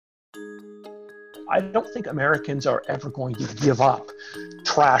I don't think Americans are ever going to give up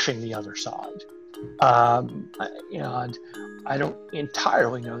trashing the other side. And I don't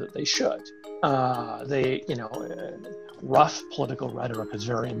entirely know that they should. Rough political rhetoric is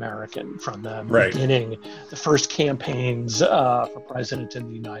very American from the beginning, the first campaigns for president in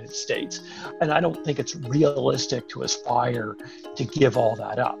the United States. And I don't think it's realistic to aspire to give all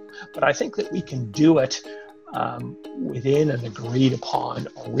that up. But I think that we can do it within an agreed upon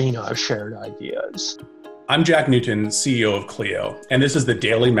arena of shared ideas. I'm Jack Newton, CEO of Clio, and this is the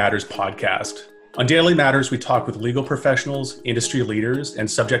Daily Matters podcast. On Daily Matters, we talk with legal professionals, industry leaders, and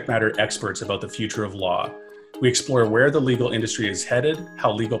subject matter experts about the future of law. We explore where the legal industry is headed,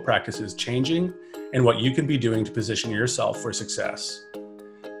 how legal practice is changing, and what you can be doing to position yourself for success.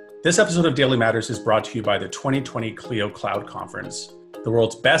 This episode of Daily Matters is brought to you by the 2020 Clio Cloud Conference, the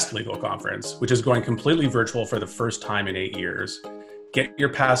world's best legal conference, which is going completely virtual for the first time in 8 years. Get your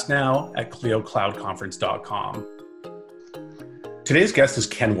pass now at cliocloudconference.com. Today's guest is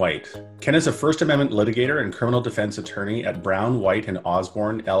Ken White. Ken is a First Amendment litigator and criminal defense attorney at Brown, White, and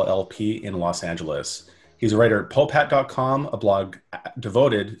Osborne, LLP in Los Angeles. He's a writer at polepat.com, a blog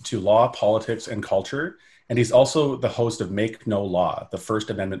devoted to law, politics, and culture. And he's also the host of Make No Law, the First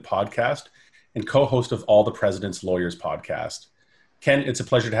Amendment podcast, and co-host of All the President's Lawyers podcast. Ken, it's a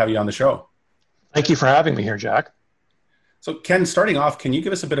pleasure to have you on the show. Thank you for having me here, Jack. So Ken, starting off, can you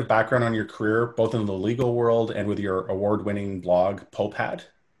give us a bit of background on your career, both in the legal world and with your award-winning blog, Polepat?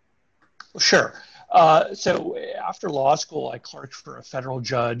 Sure. So after law school, I clerked for a federal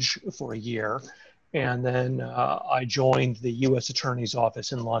judge for a year. And then I joined the U.S. Attorney's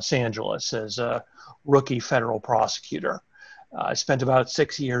Office in Los Angeles as a rookie federal prosecutor. I spent about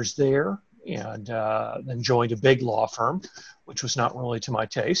 6 years there and then joined a big law firm, which was not really to my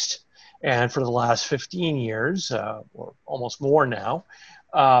taste. And for the last 15 years, or almost more now,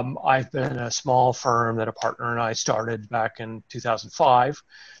 I've been in a small firm that a partner and I started back in 2005,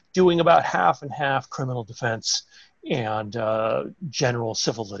 doing about half and half criminal defense and general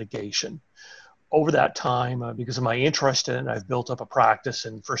civil litigation. Over that time, because of my interest in it, I've built up a practice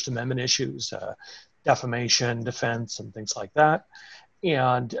in First Amendment issues, defamation, defense, and things like that.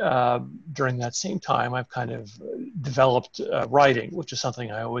 And during that same time, I've kind of developed writing, which is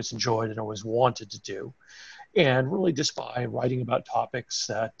something I always enjoyed and always wanted to do. And really just by writing about topics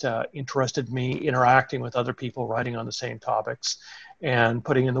that interested me, interacting with other people writing on the same topics, and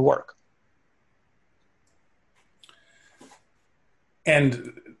putting in the work.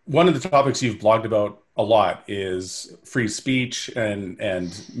 And one of the topics you've blogged about a lot is free speech and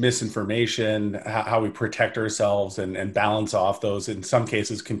misinformation, how we protect ourselves and balance off those, in some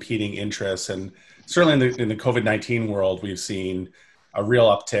cases, competing interests. And certainly in the COVID-19 world, we've seen a real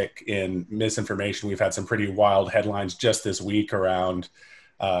uptick in misinformation. We've had some pretty wild headlines just this week around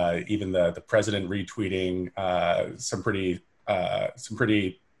even the president retweeting some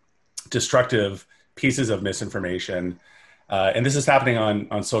pretty destructive pieces of misinformation. And this is happening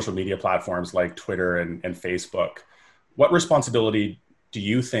on social media platforms like Twitter and Facebook. What responsibility do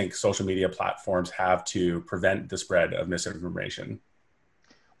you think social media platforms have to prevent the spread of misinformation?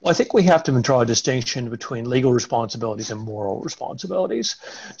 Well, I think we have to draw a distinction between legal responsibilities and moral responsibilities.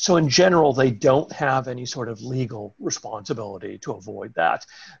 So in general, they don't have any sort of legal responsibility to avoid that.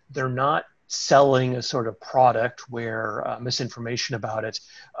 They're not selling a sort of product where misinformation about it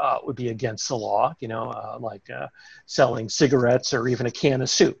would be against the law, like selling cigarettes or even a can of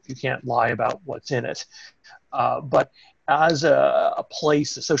soup. You can't lie about what's in it. But as a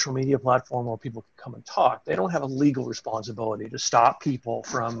place, a social media platform where people can come and talk, they don't have a legal responsibility to stop people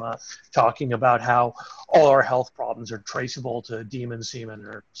from talking about how all our health problems are traceable to demon semen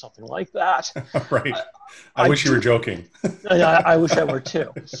or something like that. Right. I wish you were joking. I wish I were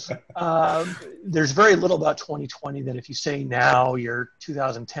too. There's very little about 2020 that if you say now, your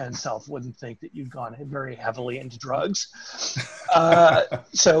 2010 self wouldn't think that you'd gone very heavily into drugs.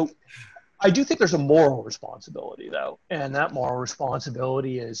 So I do think there's a moral responsibility, though, and that moral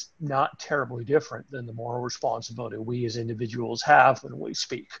responsibility is not terribly different than the moral responsibility we as individuals have when we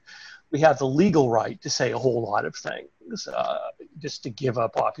speak. We have the legal right to say a whole lot of things. Just to give a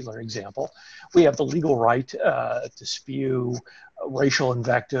popular example, we have the legal right to spew racial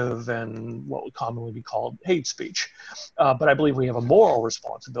invective and what would commonly be called hate speech. But I believe we have a moral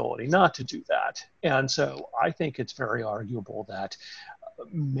responsibility not to do that. And so I think it's very arguable that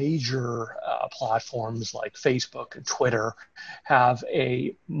major platforms like Facebook and Twitter have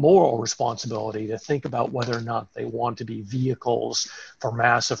a moral responsibility to think about whether or not they want to be vehicles for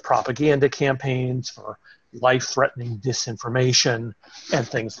massive propaganda campaigns, for life-threatening disinformation, and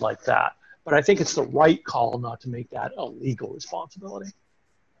things like that. But I think it's the right call not to make that a legal responsibility.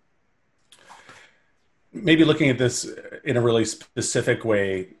 maybe looking at this in a really specific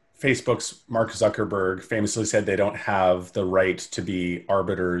way, Facebook's Mark Zuckerberg famously said they don't have the right to be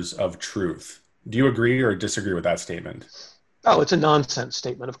arbiters of truth. Do you agree or disagree with that statement? Oh, it's a nonsense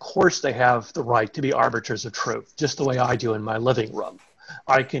statement. Of course, they have the right to be arbiters of truth, just the way I do in my living room.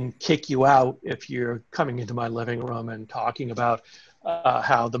 I can kick you out if you're coming into my living room and talking about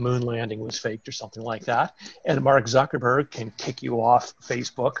how the moon landing was faked or something like that. And Mark Zuckerberg can kick you off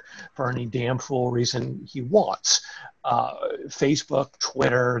Facebook for any damn fool reason he wants. Facebook,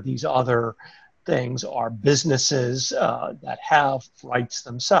 Twitter, these other things are businesses that have rights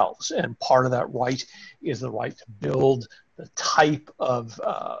themselves. And part of that right is the right to build the type of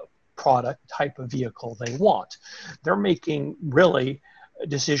product, type of vehicle they want. They're making really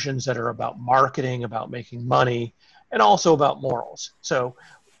decisions that are about marketing, about making money, and also about morals. So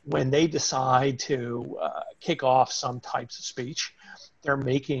when they decide to kick off some types of speech, they're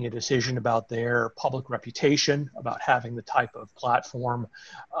making a decision about their public reputation, about having the type of platform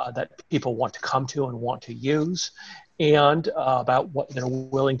that people want to come to and want to use, and about what they're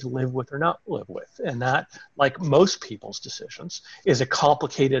willing to live with or not live with. And that, like most people's decisions, is a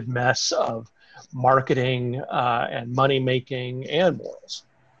complicated mess of marketing and money making and morals.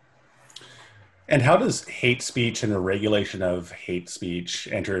 And how does hate speech and the regulation of hate speech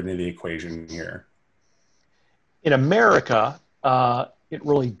enter into the equation here? In America, it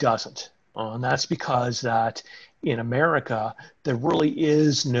really doesn't. And that's because that in America, there really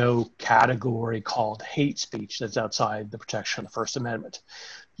is no category called hate speech that's outside the protection of the First Amendment.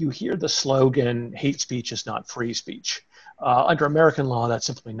 You hear the slogan, hate speech is not free speech. Under American law, that's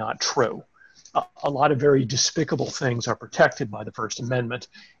simply not true. A lot of very despicable things are protected by the First Amendment,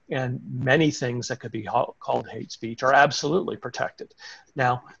 and many things that could be called hate speech are absolutely protected.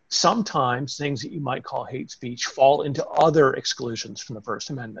 Now, sometimes things that you might call hate speech fall into other exclusions from the First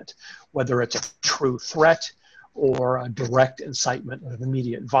Amendment, whether it's a true threat or a direct incitement of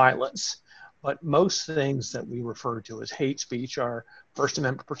immediate violence. But most things that we refer to as hate speech are First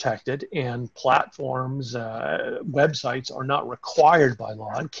Amendment protected, and platforms, websites are not required by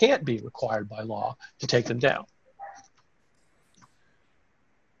law and can't be required by law to take them down.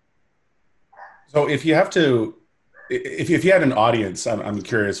 So if you had an audience, I'm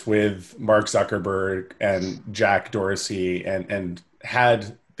curious, with Mark Zuckerberg and Jack Dorsey, and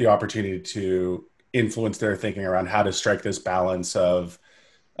had the opportunity to influence their thinking around how to strike this balance of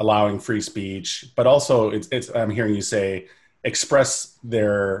allowing free speech, but also I'm hearing you say express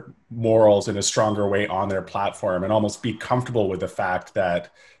their morals in a stronger way on their platform and almost be comfortable with the fact that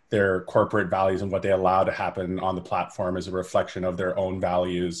their corporate values and what they allow to happen on the platform is a reflection of their own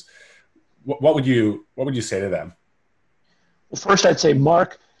values. What would you say to them? Well, first I'd say,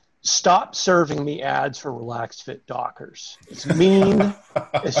 Mark, stop serving me ads for Relaxed Fit Dockers. It's mean.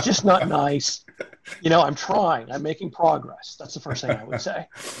 It's just not nice. I'm trying. I'm making progress. That's the first thing I would say.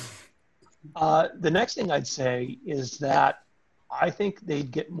 The next thing I'd say is that I think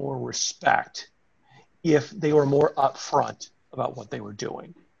they'd get more respect if they were more upfront about what they were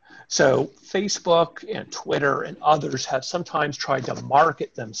doing. So Facebook and Twitter and others have sometimes tried to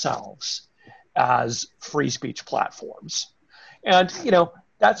market themselves as free speech platforms. And,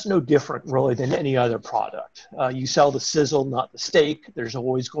 that's no different really than any other product. You sell the sizzle, not the steak. There's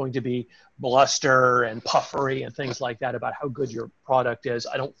always going to be bluster and puffery and things like that about how good your product is.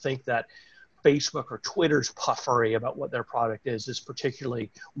 I don't think that Facebook or Twitter's puffery about what their product is particularly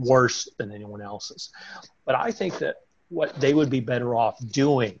worse than anyone else's. But I think that what they would be better off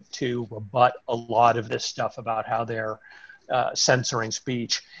doing to rebut a lot of this stuff about how they're censoring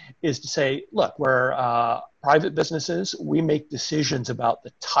speech is to say, look, we're private businesses. We make decisions about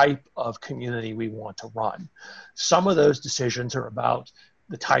the type of community we want to run. Some of those decisions are about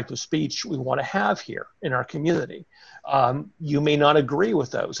the type of speech we want to have here in our community. You may not agree with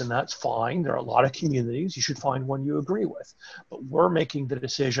those, and that's fine. There are a lot of communities. You should find one you agree with. But we're making the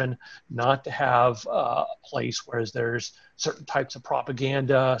decision not to have a place where there's certain types of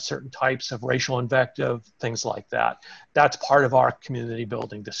propaganda, certain types of racial invective, things like that. That's part of our community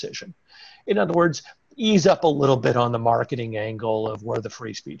building decision. In other words, ease up a little bit on the marketing angle of we're the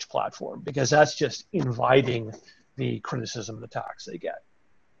free speech platform, because that's just inviting the criticism and attacks they get.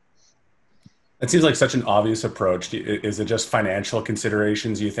 It seems like such an obvious approach. Is it just financial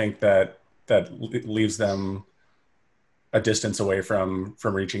considerations you think that leaves them a distance away from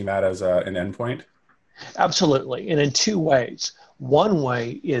reaching that as an endpoint? Absolutely, and in two ways. One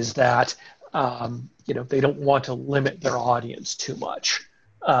way is that they don't want to limit their audience too much.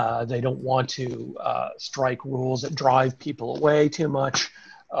 They don't want to strike rules that drive people away too much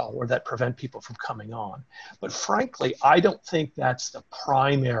or that prevent people from coming on. But frankly, I don't think that's the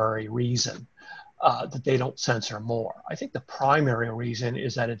primary reason that they don't censor more. I think the primary reason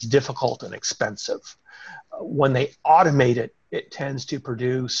is that it's difficult and expensive. When they automate it, it tends to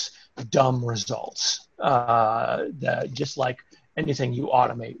produce dumb results. Just like anything you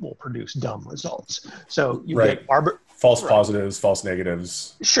automate will produce dumb results. So you Right. get False positives, false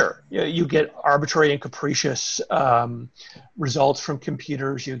negatives. Sure. You get arbitrary and capricious results from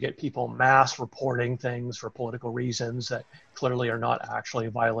computers. You get people mass reporting things for political reasons that clearly are not actually a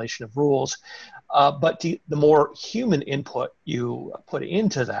violation of rules. But the more human input you put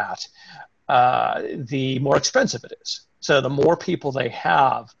into that, the more expensive it is. So the more people they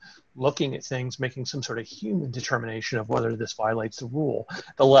have looking at things, making some sort of human determination of whether this violates the rule,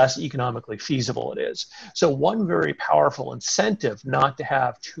 the less economically feasible it is. So one very powerful incentive not to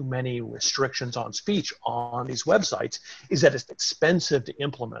have too many restrictions on speech on these websites is that it's expensive to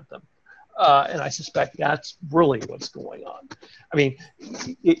implement them. And I suspect that's really what's going on. I mean,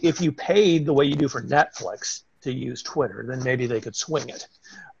 if you paid the way you do for Netflix to use Twitter, then maybe they could swing it.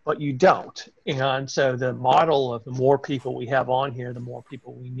 But you don't. And so the model of the more people we have on here, the more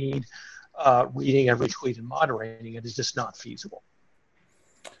people we need reading every tweet and moderating it is just not feasible.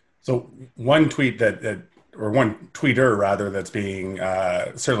 So one tweet or one tweeter rather, that's being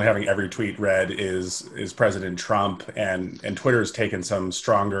certainly having every tweet read is President Trump, and Twitter has taken some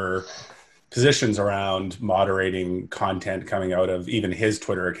stronger positions around moderating content coming out of even his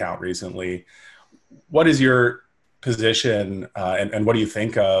Twitter account recently. What is your position and what do you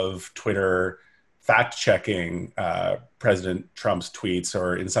think of Twitter fact-checking President Trump's tweets,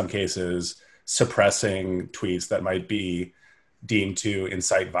 or in some cases suppressing tweets that might be deemed to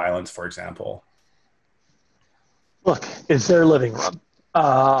incite violence, for example? Look, it's their living room.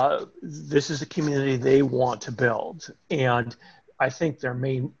 This is a community they want to build. And I think their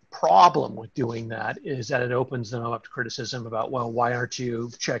main problem with doing that is that it opens them up to criticism about, well, why aren't you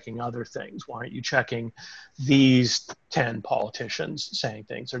checking other things? Why aren't you checking these 10 politicians saying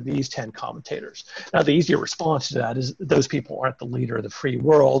things, or these 10 commentators? Now, the easier response to that is those people aren't the leader of the free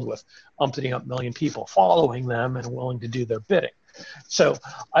world with umpteen up million people following them and willing to do their bidding. So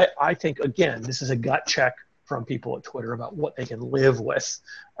I think, again, this is a gut check from people at Twitter about what they can live with,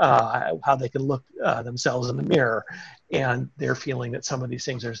 how they can look themselves in the mirror. And they're feeling that some of these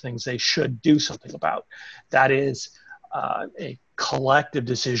things are things they should do something about. That is a collective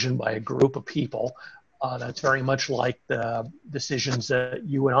decision by a group of people. That's very much like the decisions that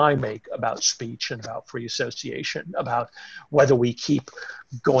you and I make about speech and about free association, about whether we keep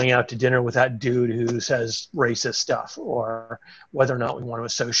going out to dinner with that dude who says racist stuff, or whether or not we want to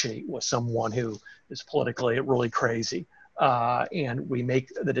associate with someone who is politically really crazy. And we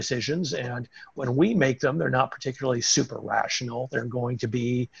make the decisions, and when we make them, they're not particularly super rational. They're going to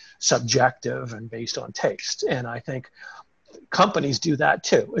be subjective and based on taste. And I think companies do that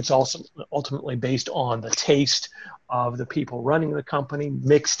too. It's also ultimately based on the taste of the people running the company,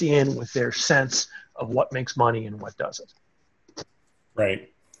 mixed in with their sense of what makes money and what doesn't.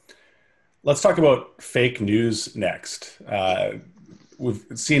 Right. Let's talk about fake news next. We've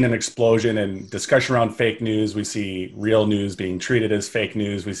seen an explosion in discussion around fake news. We see real news being treated as fake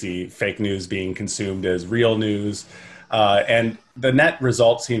news. We see fake news being consumed as real news. And the net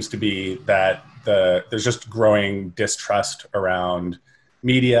result seems to be that there's just growing distrust around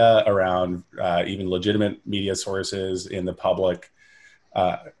media, around even legitimate media sources in the public.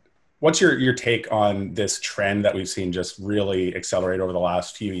 What's your take on this trend that we've seen just really accelerate over the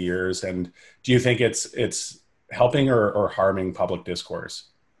last few years? And do you think it's helping or harming public discourse?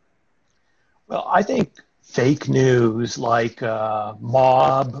 Well, I think fake news like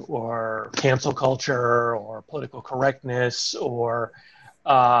mob or cancel culture or political correctness or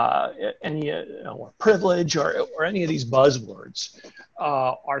any or privilege or any of these buzzwords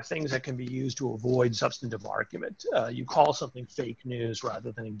are things that can be used to avoid substantive argument. You call something fake news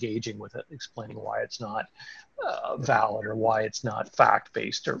rather than engaging with it, explaining why it's not valid or why it's not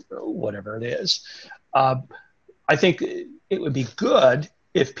fact-based or whatever it is. I think it would be good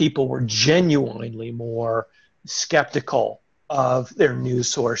if people were genuinely more skeptical of their news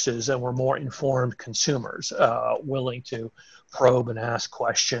sources and were more informed consumers, willing to probe and ask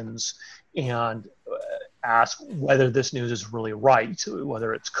questions and ask whether this news is really right,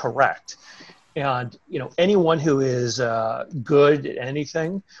 whether it's correct. And anyone who is good at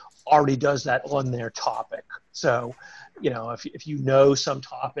anything already does that on their topic. So if you know some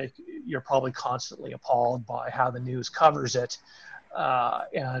topic, you're probably constantly appalled by how the news covers it.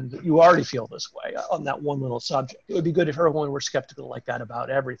 And you already feel this way on that one little subject. It would be good if everyone were skeptical like that about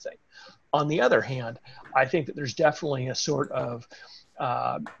everything. On the other hand, I think that there's definitely a sort of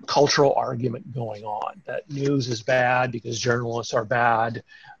cultural argument going on that news is bad because journalists are bad.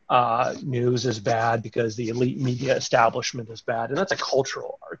 news is bad because the elite media establishment is bad. And that's a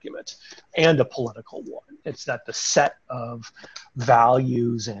cultural argument and a political one. It's that the set of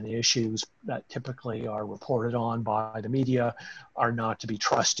values and issues that typically are reported on by the media are not to be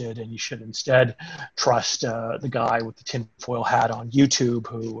trusted. And you should instead trust the guy with the tinfoil hat on YouTube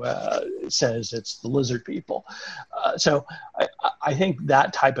who says it's the lizard people. So I think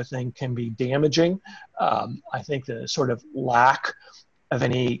that type of thing can be damaging. I think the sort of lack of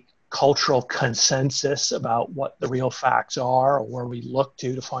any cultural consensus about what the real facts are or where we look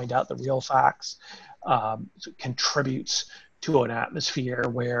to find out the real facts contributes to an atmosphere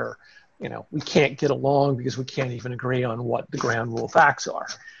where, we can't get along because we can't even agree on what the ground rule facts are.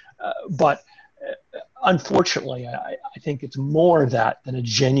 But unfortunately, I think it's more that than a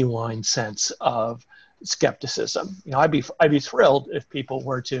genuine sense of skepticism. I'd be thrilled if people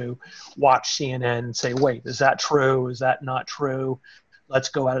were to watch CNN and say, wait, is that true? Is that not true? Let's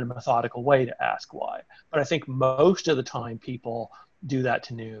go at it in a methodical way to ask why. But I think most of the time people do that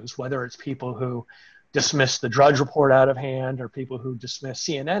to news, whether it's people who dismiss the Drudge Report out of hand or people who dismiss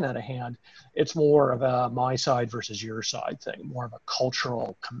CNN out of hand. It's more of a my side versus your side thing, more of a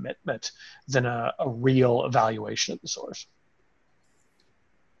cultural commitment than a real evaluation of the source.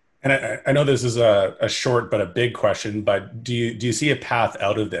 And I know this is a short but a big question, but do you see a path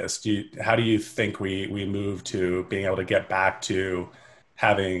out of this? How do you think we move to being able to get back to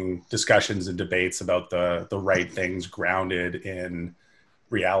having discussions and debates about the right things grounded in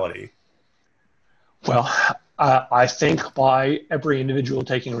reality? Well, I think by every individual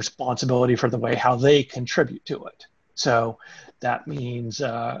taking responsibility for the way how they contribute to it. So that means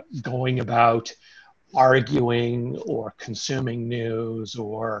going about arguing or consuming news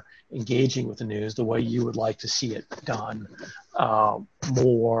or engaging with the news the way you would like to see it done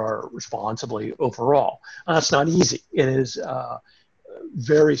more responsibly overall. And that's not easy. It is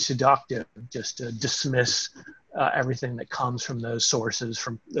very seductive just to dismiss everything that comes from those sources,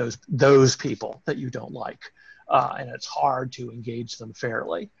 from those people that you don't like. And it's hard to engage them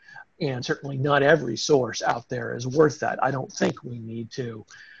fairly. And certainly not every source out there is worth that. I don't think we need to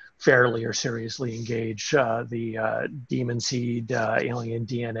fairly or seriously engage the demon seed alien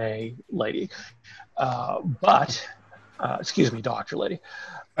DNA lady. Excuse me, Dr. Lady.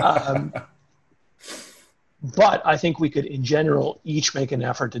 But I think we could, in general, each make an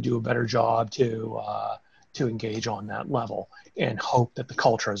effort to do a better job to engage on that level and hope that the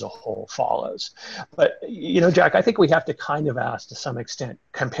culture as a whole follows. But, Jack, I think we have to kind of ask to some extent,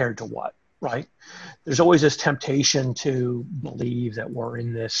 compared to what, right? There's always this temptation to believe that we're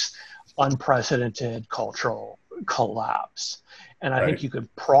in this unprecedented cultural collapse. And I think you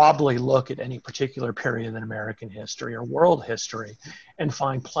could probably look at any particular period in American history or world history and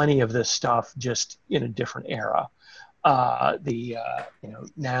find plenty of this stuff just in a different era. Now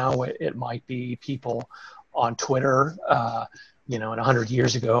it might be people on Twitter, and 100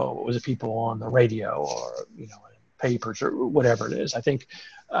 years ago, it was people on the radio or, papers or whatever it is. I think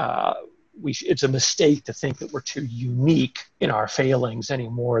it's a mistake to think that we're too unique in our failings any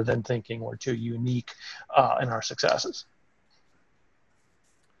more than thinking we're too unique in our successes.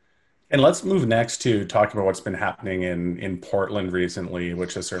 And let's move next to talking about what's been happening in Portland recently,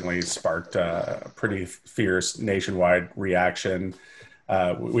 which has certainly sparked a pretty fierce nationwide reaction.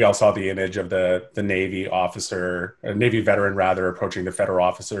 We all saw the image of the Navy officer, a Navy veteran rather, approaching the federal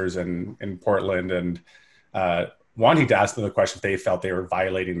officers in Portland and wanting to ask them the question if they felt they were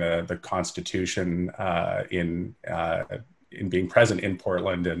violating the Constitution in being present in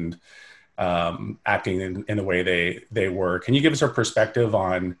Portland and acting in the way they were. Can you give us a perspective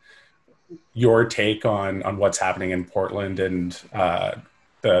on your take on what's happening in Portland and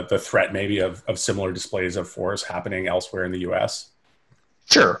the threat maybe of similar displays of force happening elsewhere in the U.S.?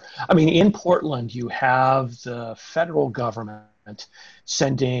 Sure. I mean, in Portland, you have the federal government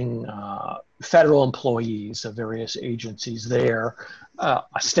sending federal employees of various agencies there,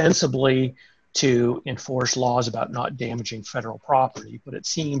 ostensibly to enforce laws about not damaging federal property, but it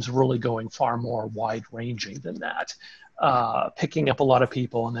seems really going far more wide-ranging than that. Picking up a lot of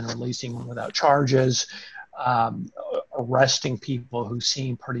people and then releasing them without charges, arresting people who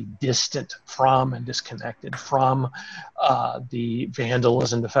seem pretty distant from and disconnected from the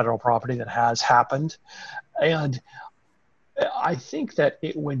vandalism to federal property that has happened. And I think that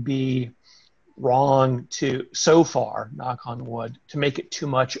it would be wrong to, so far, knock on wood, to make it too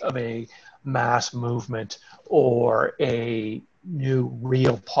much of a mass movement or a new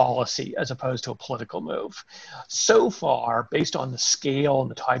real policy as opposed to a political move. So far, based on the scale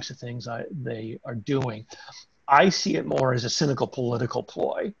and the types of things they are doing, I see it more as a cynical political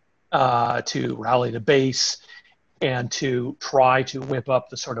ploy to rally the base and to try to whip up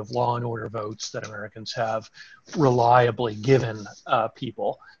the sort of law and order votes that Americans have reliably given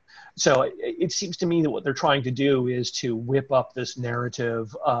people. So it seems to me that what they're trying to do is to whip up this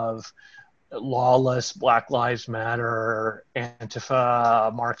narrative of lawless Black Lives Matter,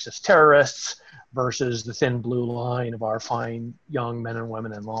 Antifa, Marxist terrorists versus the thin blue line of our fine young men and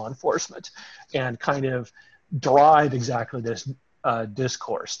women in law enforcement, and kind of drive exactly this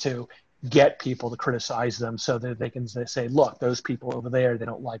discourse to get people to criticize them so that they can say, look, those people over there, they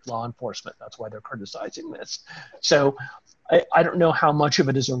don't like law enforcement. That's why they're criticizing this. So I don't know how much of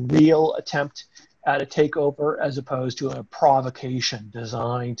it is a real attempt at a takeover as opposed to a provocation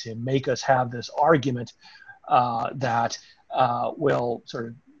designed to make us have this argument that will sort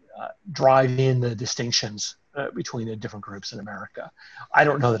of drive in the distinctions between the different groups in America. I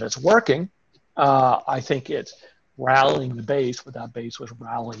don't know that it's working. I think it's rallying the base, but that base was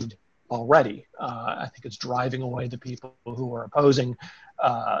rallied already. I think it's driving away the people who are opposing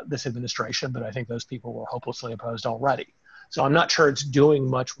this administration, but I think those people were hopelessly opposed already. So I'm not sure it's doing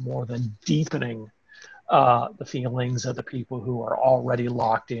much more than deepening the feelings of the people who are already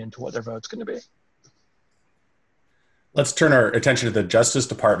locked into what their vote's going to be. Let's turn our attention to the Justice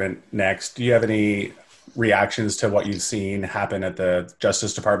Department next. Do you have any reactions to what you've seen happen at the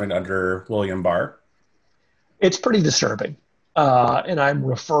Justice Department under William Barr? It's pretty disturbing. And I'm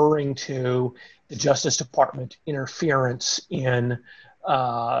referring to the Justice Department interference in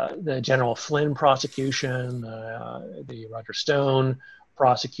the General Flynn prosecution, the Roger Stone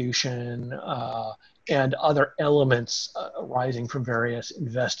prosecution, and other elements arising from various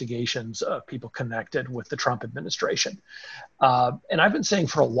investigations of people connected with the Trump administration. And I've been saying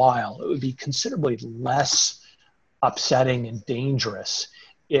for a while it would be considerably less upsetting and dangerous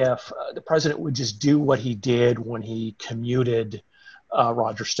if the president would just do what he did when he commuted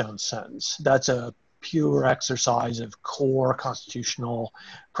Roger Stone's sentence. That's a pure exercise of core constitutional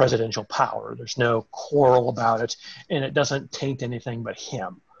presidential power. There's no quarrel about it, and it doesn't taint anything but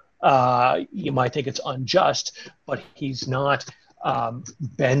him. You might think it's unjust, but he's not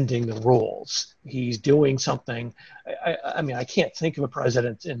bending the rules. He's doing something. I mean, I can't think of a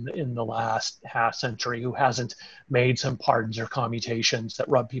president in the last half century who hasn't made some pardons or commutations that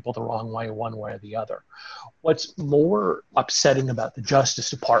rub people the wrong way, one way or the other. What's more upsetting about the Justice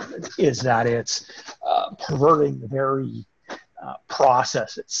Department is that it's perverting the very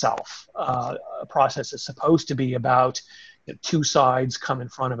process itself. A process is supposed to be about two sides come in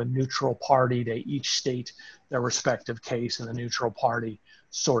front of a neutral party. They each state their respective case, and the neutral party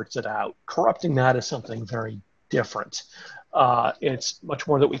sorts it out. Corrupting that is something very different. It's much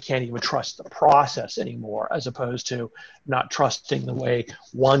more that we can't even trust the process anymore, as opposed to not trusting the way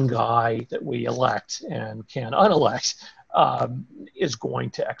one guy that we elect and can unelect is going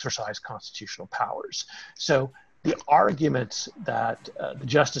to exercise constitutional powers. So the arguments that the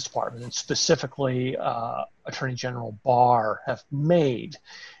Justice Department, and specifically Attorney General Barr, have made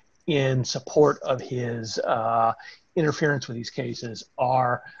in support of his interference with these cases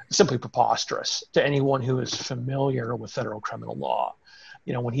are simply preposterous to anyone who is familiar with federal criminal law.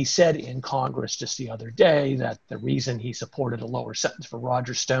 You know, when he said in Congress just the other day that the reason he supported a lower sentence for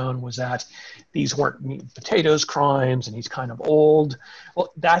Roger Stone was that these weren't meat and potatoes crimes and he's kind of old.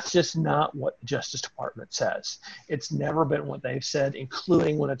 Well, that's just not what the Justice Department says. It's never been what they've said,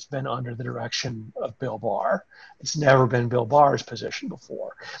 including when it's been under the direction of Bill Barr. It's never been Bill Barr's position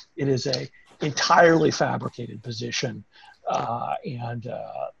before. It is a entirely fabricated position and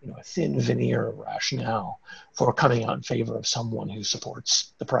a thin veneer of rationale for coming out in favor of someone who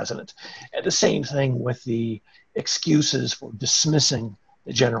supports the president. And the same thing with the excuses for dismissing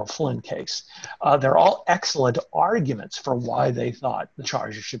the General Flynn case. They're all excellent arguments for why they thought the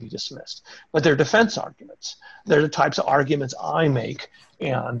charges should be dismissed, but they're defense arguments. They're the types of arguments I make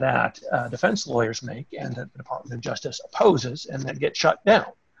and that defense lawyers make and that the Department of Justice opposes and then get shut down.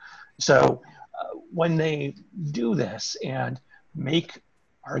 So when they do this and make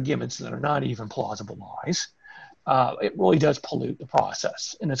arguments that are not even plausible lies, it really does pollute the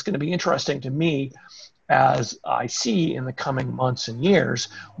process. And it's going to be interesting to me as I see in the coming months and years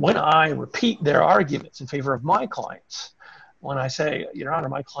when I repeat their arguments in favor of my clients. When I say, Your Honor,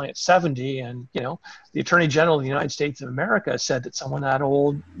 my client's 70 and, the Attorney General of the United States of America said that someone that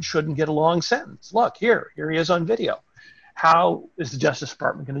old shouldn't get a long sentence. Look, here he is on video. How is the Justice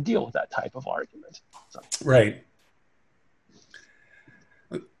Department going to deal with that type of argument? Right.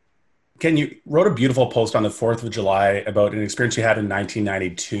 Ken, you wrote a beautiful post on the 4th of July about an experience you had in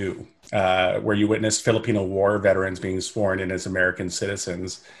 1992, where you witnessed Filipino war veterans being sworn in as American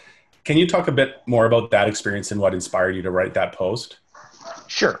citizens. Can you talk a bit more about that experience and what inspired you to write that post?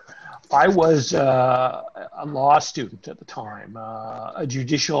 Sure. I was a law student at the time, a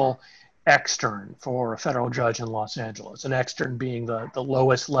judicial extern for a federal judge in Los Angeles, an extern being the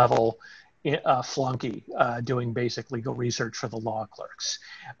lowest level flunky doing basic legal research for the law clerks.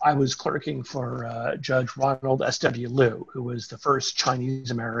 I was clerking for Judge Ronald S.W. Liu, who was the first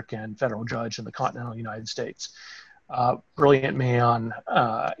Chinese-American federal judge in the continental United States. Brilliant man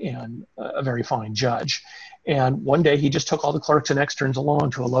and a very fine judge. And one day he just took all the clerks and externs along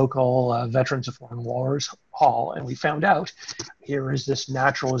to a local Veterans of Foreign Wars hall, and we found out here is this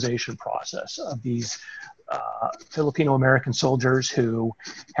naturalization process of these Filipino-American soldiers who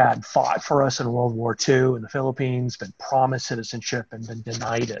had fought for us in World War II in the Philippines, been promised citizenship and been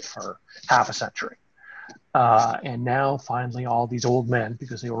denied it for half a century. And now finally all these old men,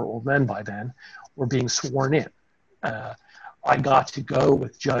 because they were old men by then, were being sworn in. I got to go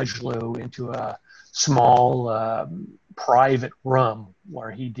with Judge Liu into a small private room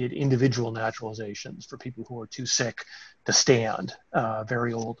where he did individual naturalizations for people who were too sick to stand,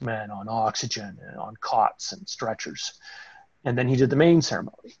 very old men on oxygen and on cots and stretchers. And then he did the main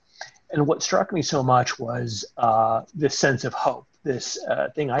ceremony. And what struck me so much was this sense of hope, this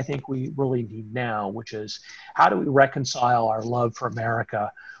thing I think we really need now, which is how do we reconcile our love for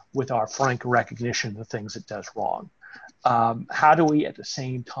America with our frank recognition of the things it does wrong? How do we at the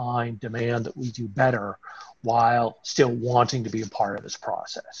same time demand that we do better while still wanting to be a part of this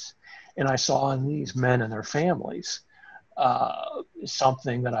process? And I saw in these men and their families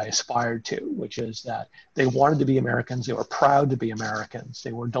something that I aspired to, which is that they wanted to be Americans, they were proud to be Americans,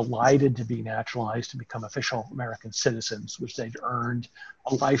 they were delighted to be naturalized to become official American citizens, which they'd earned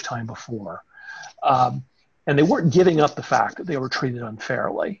a lifetime before. And they weren't giving up the fact that they were treated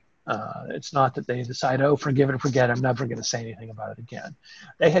unfairly. It's not that they decide, oh, forgive it and forget, I'm never going to say anything about it again.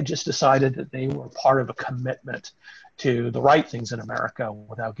 They had just decided that they were part of a commitment to the right things in America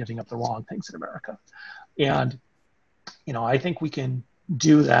without giving up the wrong things in America. And, you know, I think we can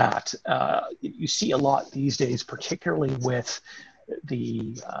do that. You see a lot these days, particularly with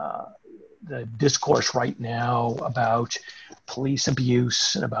the discourse right now about police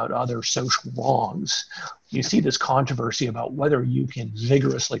abuse and about other social wrongs. You see this controversy about whether you can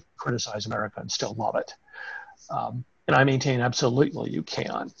vigorously criticize America and still love it. And I maintain absolutely you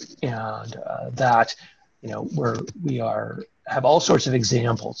can. And that, you know, have all sorts of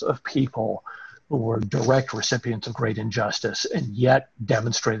examples of people who were direct recipients of great injustice and yet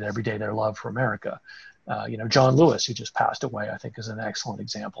demonstrated every day their love for America. You know, John Lewis, who just passed away, I think is an excellent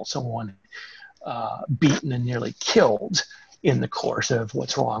example. Someone beaten and nearly killed in the course of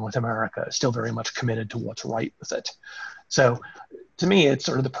what's wrong with America, still very much committed to what's right with it. So to me, it's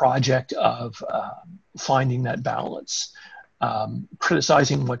sort of the project of finding that balance,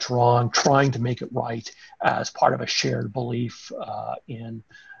 criticizing what's wrong, trying to make it right as part of a shared belief in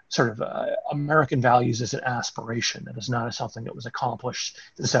sort of American values as an aspiration. That is not something that was accomplished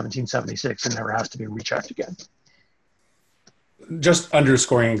in 1776 and never has to be rechecked again. Just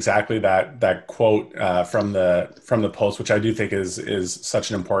underscoring exactly that quote from the post, which I do think is such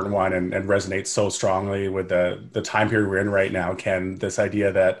an important one and resonates so strongly with the time period we're in right now, Ken, this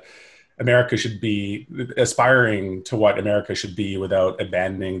idea that America should be aspiring to what America should be without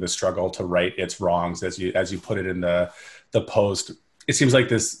abandoning the struggle to right its wrongs, as you put it in the post. It seems like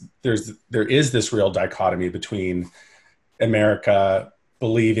there is this real dichotomy between America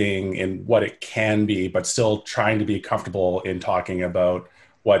believing in what it can be, but still trying to be comfortable in talking about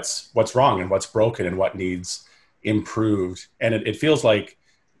what's wrong and what's broken and what needs improved. And it feels like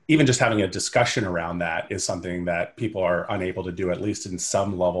even just having a discussion around that is something that people are unable to do, at least in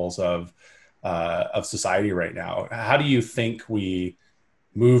some levels of society right now. How do you think we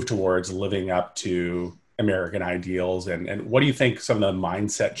move towards living up to American ideals, and what do you think some of the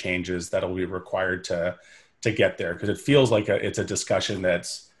mindset changes that will be required to get there? Because it feels like it's a discussion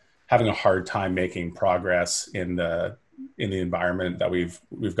that's having a hard time making progress in the environment that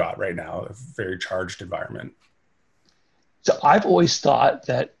we've got right now, a very charged environment. So I've always thought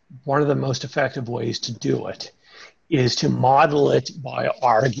that one of the most effective ways to do it is to model it by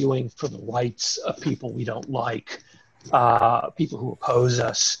arguing for the rights of people we don't like, people who oppose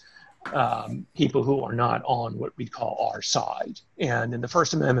us, people who are not on what we call our side. And in the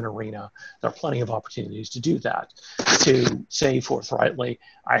First Amendment arena, there are plenty of opportunities to do that, to say forthrightly,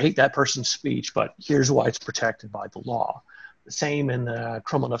 I hate that person's speech, but here's why it's protected by the law. The same in the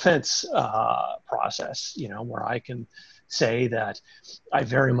criminal defense process, you know, where I can say that I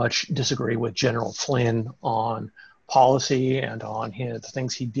very much disagree with General Flynn on policy and on the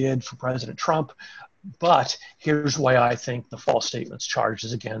things he did for President Trump. But here's why I think the false statements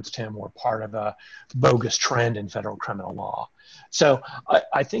charges against him were part of a bogus trend in federal criminal law. So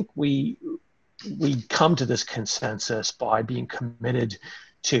I think we come to this consensus by being committed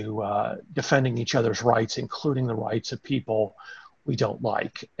to defending each other's rights, including the rights of people we don't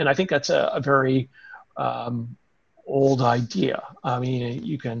like. And I think that's a very old idea. I mean,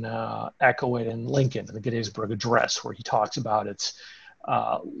 you can echo it in Lincoln, in the Gettysburg Address, where he talks about it's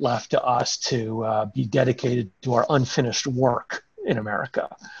left to us to be dedicated to our unfinished work in America.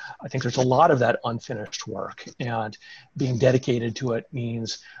 I think there's a lot of that unfinished work, and being dedicated to it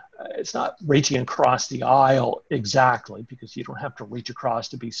means it's not reaching across the aisle exactly, because you don't have to reach across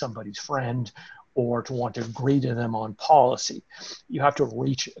to be somebody's friend or to want to agree to them on policy. You have to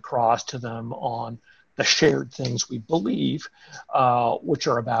reach across to them on the shared things we believe, which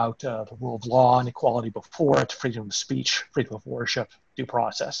are about the rule of law and equality before it, freedom of speech, freedom of worship, due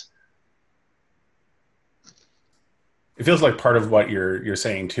process. It feels like part of what you're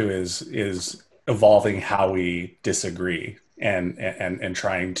saying too is evolving how we disagree and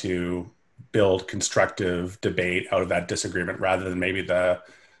trying to build constructive debate out of that disagreement, rather than maybe the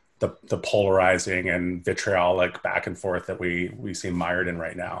polarizing and vitriolic back and forth that we seem mired in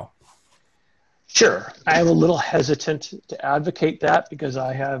right now. Sure. I'm a little hesitant to advocate that because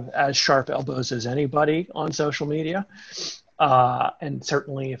I have as sharp elbows as anybody on social media. And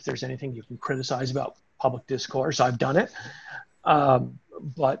certainly if there's anything you can criticize about public discourse, I've done it.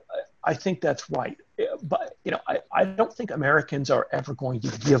 But I think that's right. But, I don't think Americans are ever going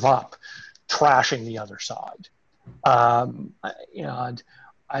to give up trashing the other side. And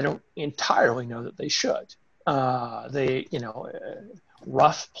I don't entirely know that they should.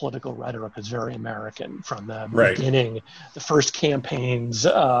 Rough political rhetoric is very American from the beginning, the first campaigns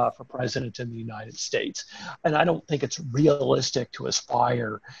for president in the United States. And I don't think it's realistic to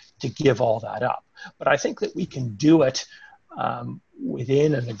aspire to give all that up. But I think that we can do it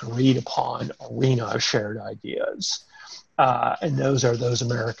within an agreed upon arena of shared ideas. And those are those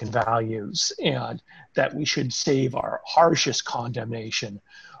American values, and that we should save our harshest condemnation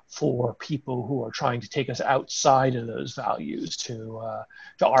for people who are trying to take us outside of those values to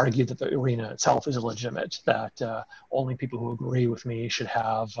argue that the arena itself is illegitimate, that only people who agree with me should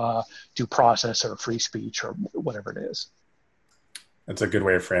have due process or free speech or whatever it is. That's a good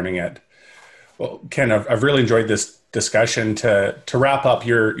way of framing it. Well, Ken, I've really enjoyed this discussion. To wrap up,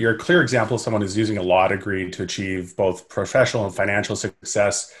 you're a clear example of someone who's using a law degree to achieve both professional and financial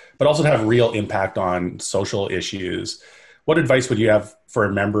success, but also to have real impact on social issues. What advice would you have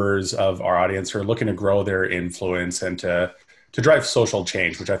for members of our audience who are looking to grow their influence and to drive social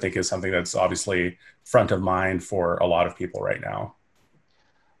change, which I think is something that's obviously front of mind for a lot of people right now?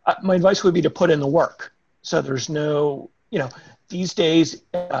 My advice would be to put in the work. So there's no, these days,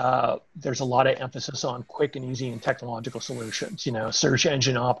 there's a lot of emphasis on quick and easy and technological solutions, search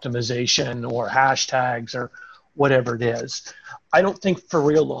engine optimization or hashtags or whatever it is. I don't think for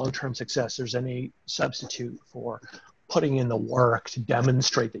real long-term success, there's any substitute for putting in the work to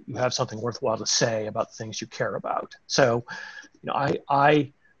demonstrate that you have something worthwhile to say about things you care about. So,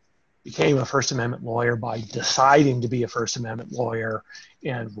 I became a First Amendment lawyer by deciding to be a First Amendment lawyer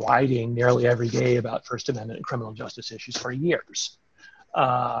and writing nearly every day about First Amendment and criminal justice issues for years.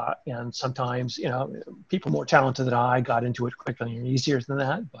 And sometimes, people more talented than I got into it quickly and easier than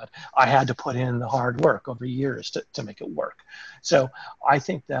that, but I had to put in the hard work over years to make it work. So I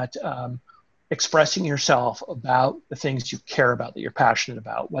think that expressing yourself about the things you care about, that you're passionate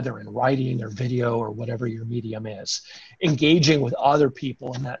about, whether in writing or video or whatever your medium is, engaging with other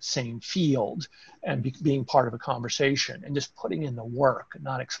people in that same field and being part of a conversation and just putting in the work,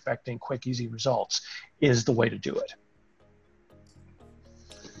 not expecting quick, easy results, is the way to do it.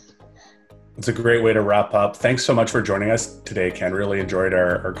 It's a great way to wrap up. Thanks so much for joining us today, Ken. Really enjoyed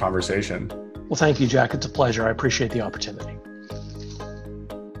our conversation. Well, thank you, Jack. It's a pleasure. I appreciate the opportunity.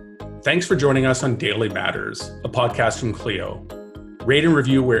 Thanks for joining us on Daily Matters, a podcast from Clio. Rate and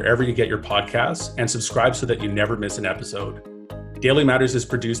review wherever you get your podcasts and subscribe so that you never miss an episode. Daily Matters is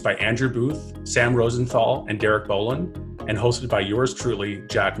produced by Andrew Booth, Sam Rosenthal, and Derek Boland, and hosted by yours truly,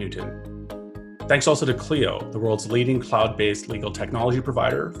 Jack Newton. Thanks also to Clio, the world's leading cloud-based legal technology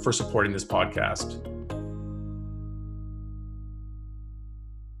provider, for supporting this podcast.